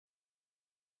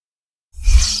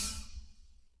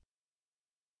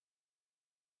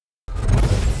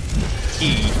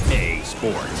EA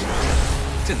Sports.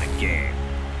 It's in the game.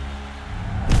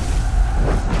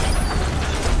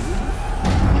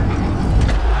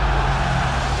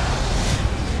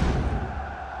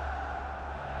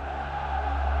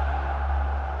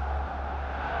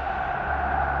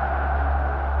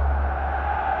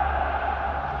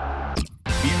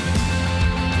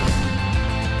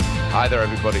 Hi there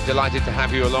everybody, delighted to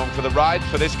have you along for the ride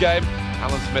for this game.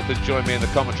 Alan Smith has joined me in the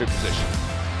commentary position.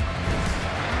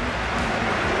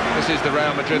 This is the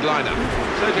Real Madrid lineup.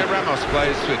 Sergio Ramos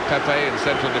plays with Pepe in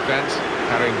central defence.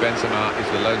 Karim Benzema is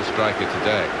the lone striker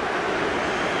today.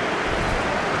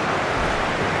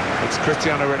 It's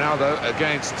Cristiano Ronaldo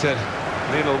against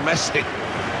Lionel Messi.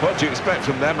 What do you expect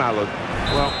from them, Alan?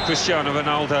 Well, Cristiano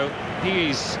Ronaldo,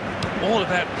 he is all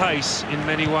about pace in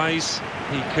many ways.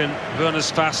 He can run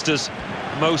as fast as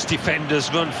most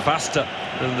defenders, run faster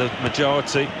than the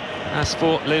majority. As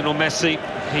for Lionel Messi,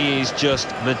 he is just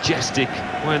majestic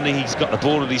when he's got the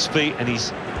ball at his feet and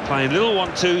he's playing little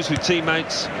one-twos with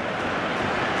teammates.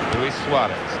 Luis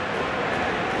Suarez.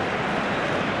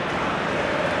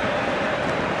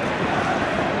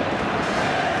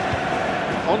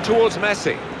 On towards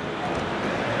Messi.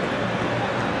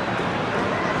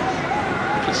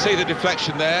 You can see the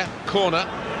deflection there, corner.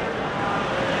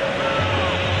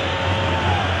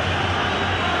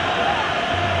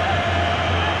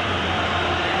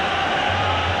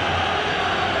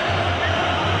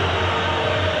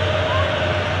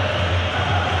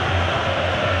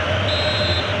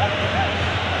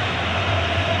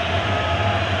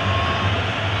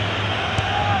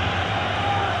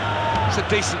 It's a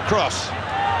decent cross.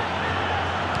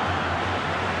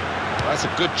 That's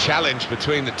a good challenge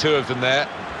between the two of them there.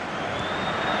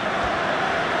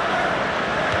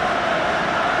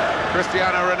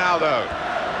 Cristiano Ronaldo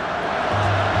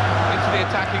into the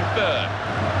attacking third.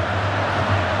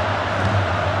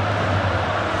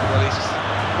 Well, he's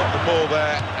got the ball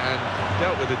there and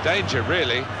dealt with the danger,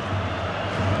 really.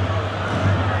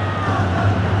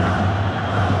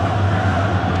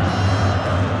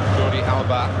 Jordi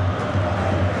Alba.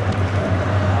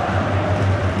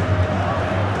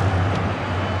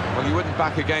 Well, you wouldn't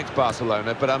back against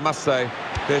Barcelona, but I must say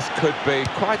this could be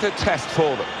quite a test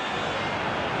for them.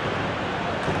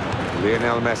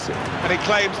 Lionel Messi. And he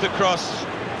claims the cross.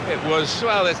 It was,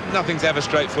 well, nothing's ever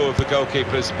straightforward for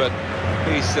goalkeepers, but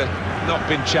he's not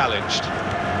been challenged.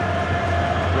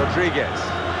 Rodriguez.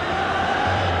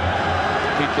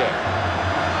 Piqué.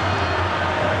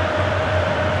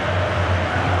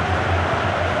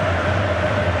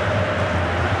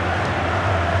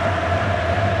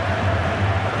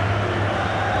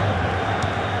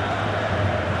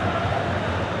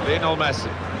 Lionel Messi.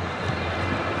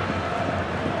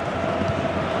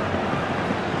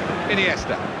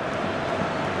 Iniesta.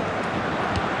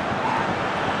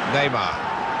 Neymar.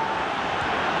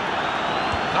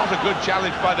 Not a good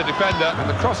challenge by the defender, and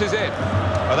the cross is in.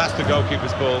 Oh, that's the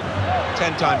goalkeeper's ball.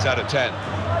 10 times out of 10.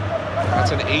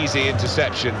 That's an easy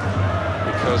interception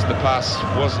because the pass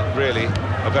wasn't really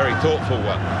a very thoughtful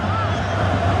one.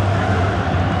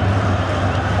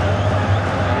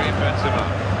 Karim Benzema.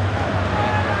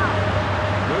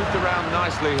 Moved around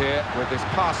nicely here with this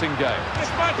passing game.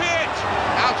 This might be it!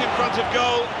 Out in front of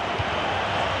goal.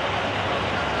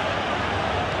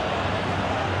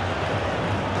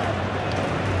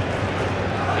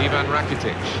 Ivan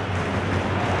Rakitic.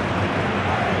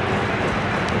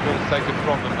 The ball's taken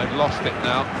from them, they've lost it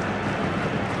now.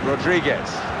 Rodriguez.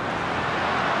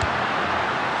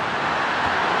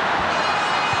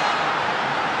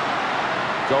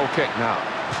 Goal kick now.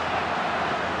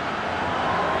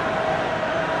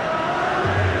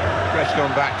 Fresh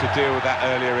gone back to deal with that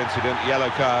earlier incident, yellow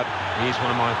card. He's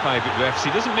one of my favourite refs. He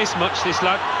doesn't miss much, this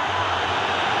lad.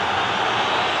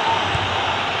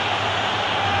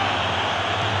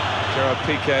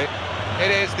 Piqué.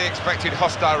 It is the expected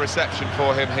hostile reception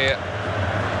for him here.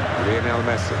 Lionel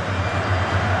Messi.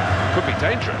 Could be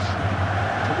dangerous.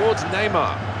 Towards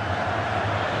Neymar.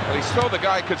 Well, he saw the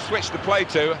guy could switch the play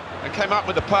to and came up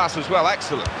with the pass as well.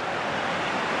 Excellent.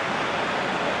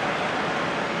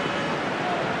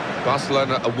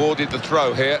 Barcelona awarded the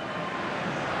throw here.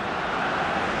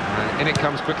 And in it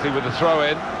comes quickly with the throw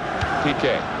in.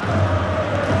 Piqué.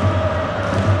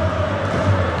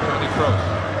 Tony Kroos.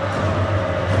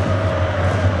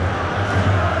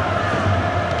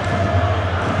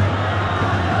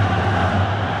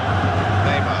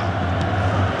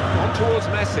 Towards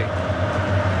Messi.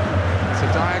 It's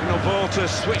a diagonal ball to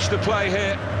switch the play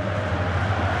here.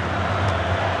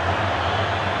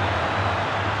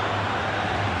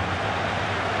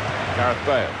 Gareth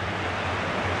Bale.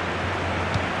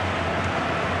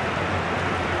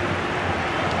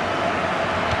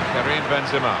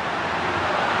 Benzema.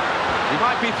 He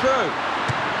might be through.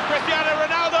 Cristiano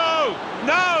Ronaldo!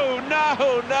 No,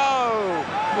 no, no!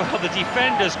 Well, the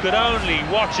defenders could only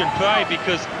watch and pray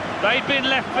because they'd been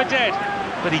left for dead,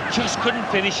 but he just couldn't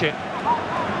finish it.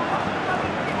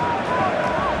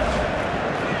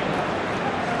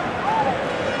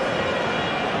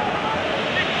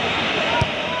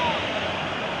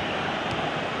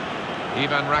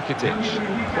 Ivan Rakitic.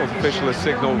 Fourth official has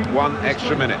signalled 1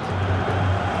 extra minute.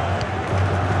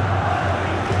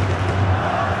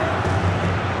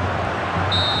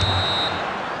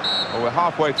 Well, we're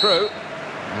halfway through,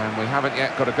 and we haven't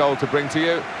yet got a goal to bring to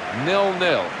you. 0-0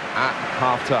 at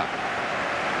half-time.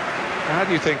 How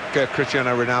do you think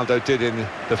Cristiano Ronaldo did in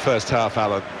the first half,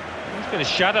 Alan? He's been a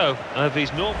shadow of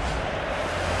his norm.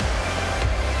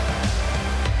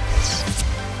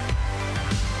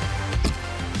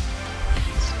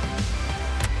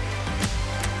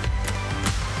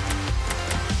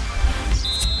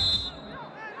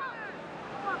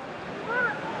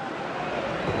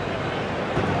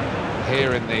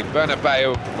 Here in the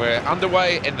Bernabeu, we're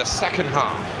underway in the second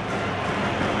half.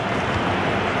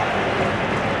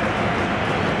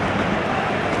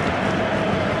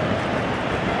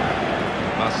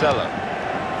 Marcelo.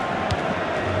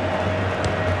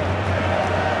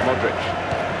 Modric.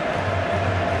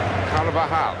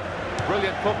 Carvajal.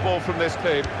 Brilliant football from this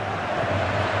team.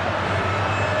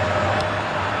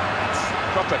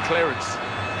 Proper clearance,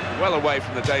 well away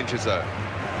from the danger zone.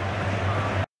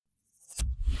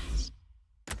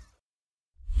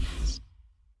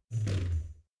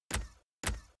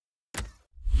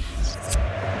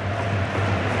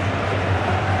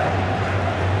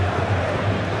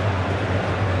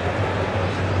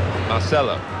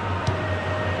 Marcelo.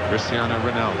 Cristiano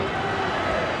Ronaldo.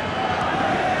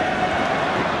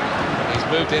 He's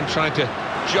moved in trying to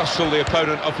jostle the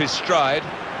opponent off his stride.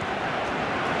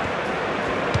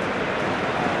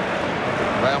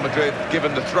 Real Madrid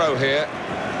given the throw here.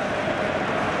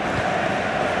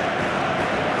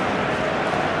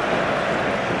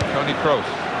 Toni Kroos.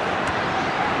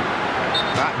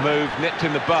 That move nipped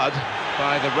in the bud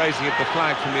by the raising of the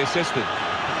flag from the assistant.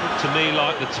 To me,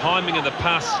 like the timing of the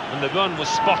pass and the run was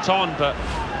spot on, but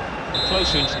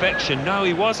closer inspection, no,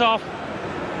 he was off.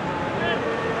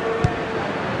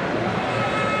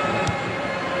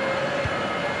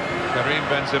 Karim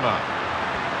Benzema.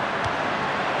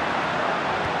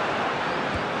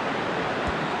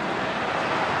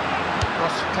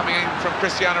 Cross coming in from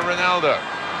Cristiano Ronaldo.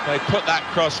 They put that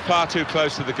cross far too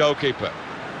close to the goalkeeper.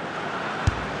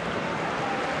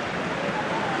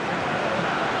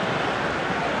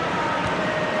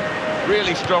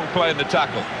 Really strong play in the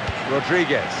tackle.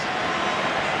 Rodriguez.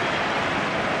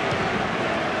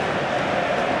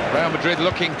 Real Madrid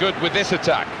looking good with this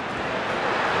attack.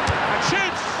 And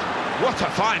shoots! What a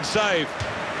fine save.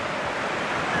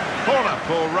 Corner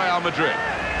for Real Madrid.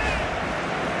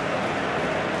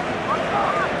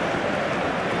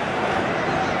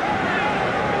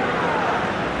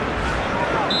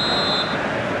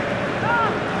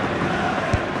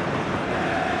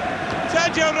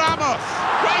 Sergio Ramos.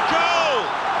 Great goal!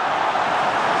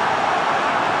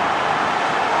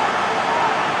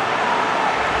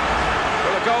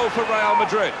 Well, a goal for Real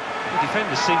Madrid. The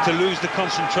defenders seemed to lose the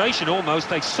concentration almost.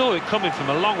 They saw it coming from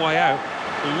a long way out.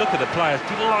 And look at the players,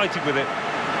 delighted with it.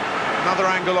 Another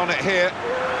angle on it here.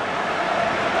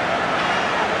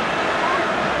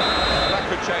 That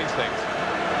could change things.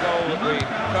 The goal that we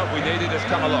felt we needed has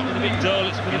come along. It's been a bit dull,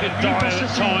 it's been a bit dire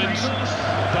at times.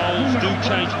 Goals do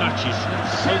change matches.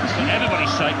 Hope for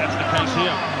everybody's sake that's the case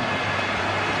here.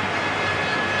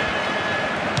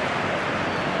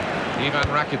 Ivan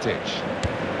Rakitic.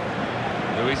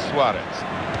 Luis Suarez.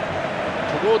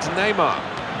 Towards Neymar.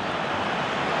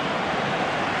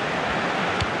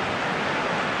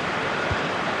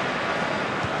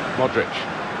 Modric.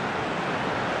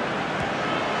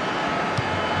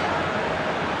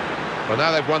 Well,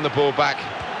 now they've won the ball back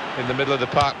in the middle of the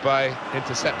park by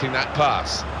intercepting that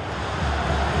pass.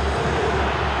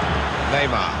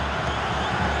 Neymar.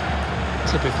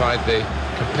 Typified the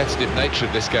competitive nature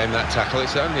of this game, that tackle.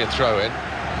 It's only a throw-in.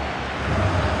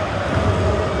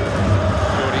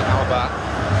 Jordi Alba.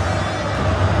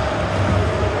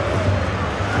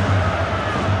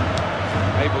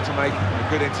 Able to make a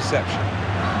good interception.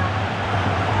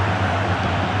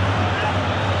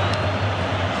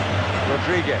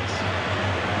 Rodriguez.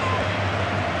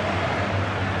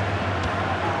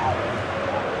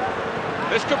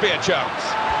 This could be a chance.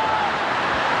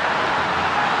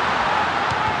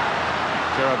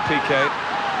 Gerard Piqué.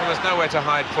 Well, there's nowhere to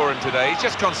hide for him today. He's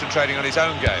just concentrating on his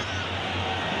own game.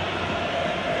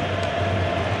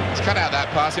 cut out that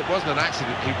pass. It wasn't an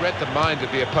accident. He read the mind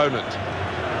of the opponent.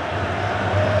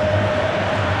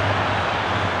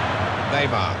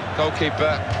 Neymar,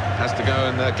 goalkeeper, has to go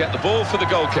and get the ball for the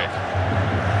goal kick.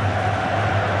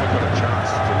 We've got a chance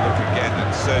to look again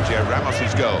at Sergio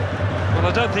Ramos's goal. Well,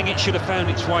 I don't think it should have found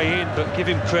its way in, but give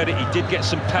him credit, he did get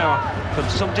some power from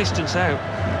some distance out.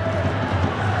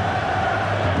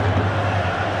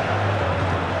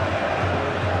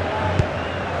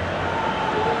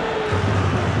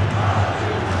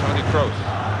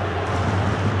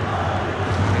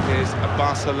 It is a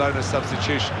Barcelona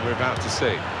substitution we're about to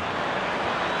see.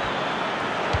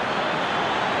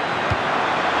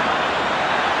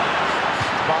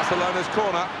 Barcelona's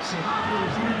corner.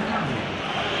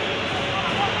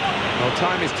 Well,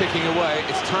 time is ticking away.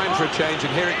 It's time for a change,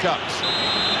 and here it comes.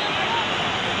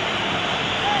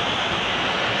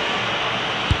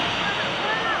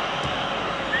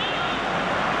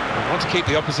 We want to keep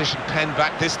the opposition pen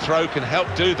back. This throw can help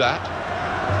do that.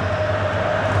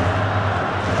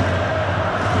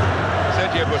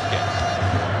 Sergio Busquets.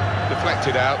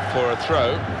 Deflected out for a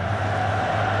throw.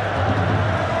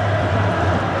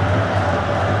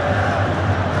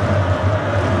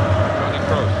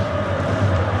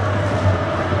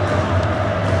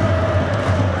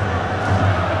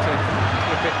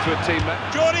 To a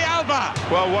teammate. Jordi Alba!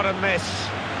 Well, what a miss.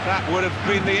 That would have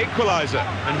been the equaliser.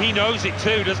 And he knows it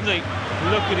too, doesn't he?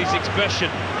 Look at his expression.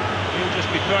 He'll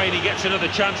just be praying he gets another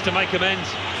chance to make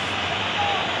amends.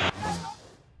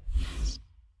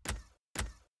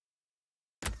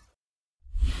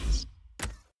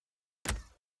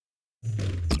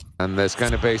 And there's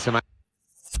going to be some...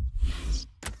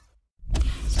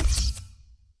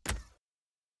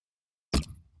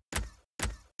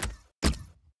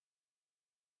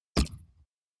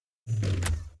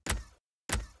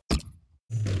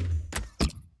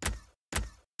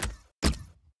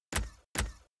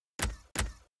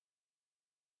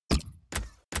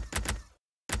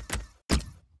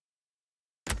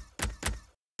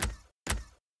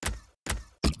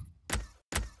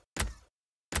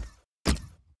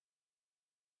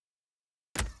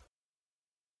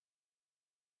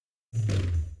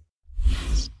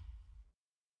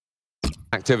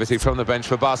 activity from the bench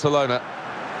for Barcelona.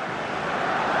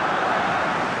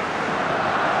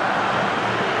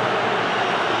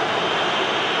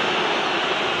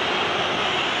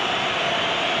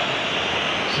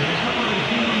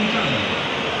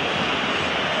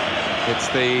 It's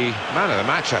the man of the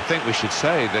match, I think we should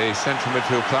say, the central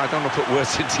midfield player. I don't want to put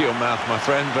words into your mouth, my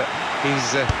friend, but he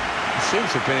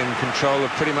seems to have been in control of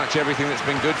pretty much everything that's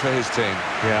been good for his team.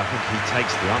 Yeah, I think he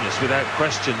takes the honours without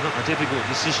question. Not a difficult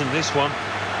decision, this one.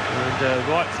 And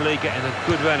rightfully getting a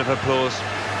good round of applause.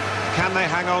 Can they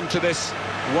hang on to this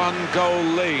one-goal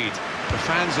lead? The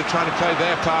fans are trying to play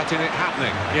their part in it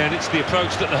happening. Yeah, and it's the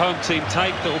approach that the home team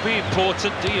take that will be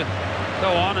important. Do you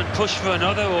go on and push for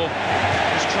another, or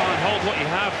just try and hold what you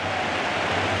have?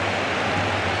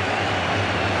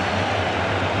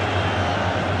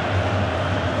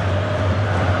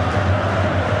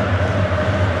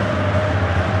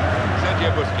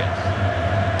 Busquets.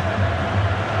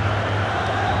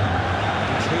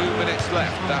 2 minutes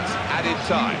left, that's added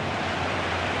time.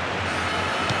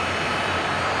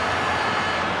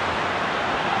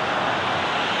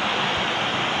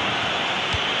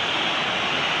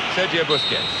 Sergio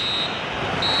Busquets.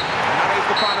 And that is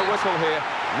the final whistle here.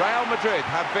 Real Madrid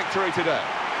have victory today.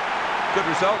 Good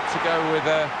result to go with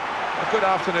a good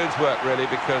afternoon's work, really,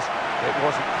 because it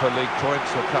wasn't for league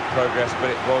points or cup progress,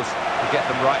 but it was to get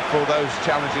them right for those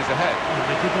challenges ahead. Well,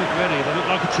 they did look ready. They looked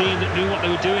like a team that knew what they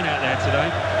were doing out there today.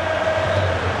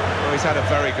 Well, he's had a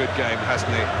very good game, hasn't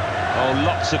he? Oh,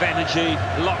 lots of energy,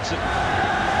 lots of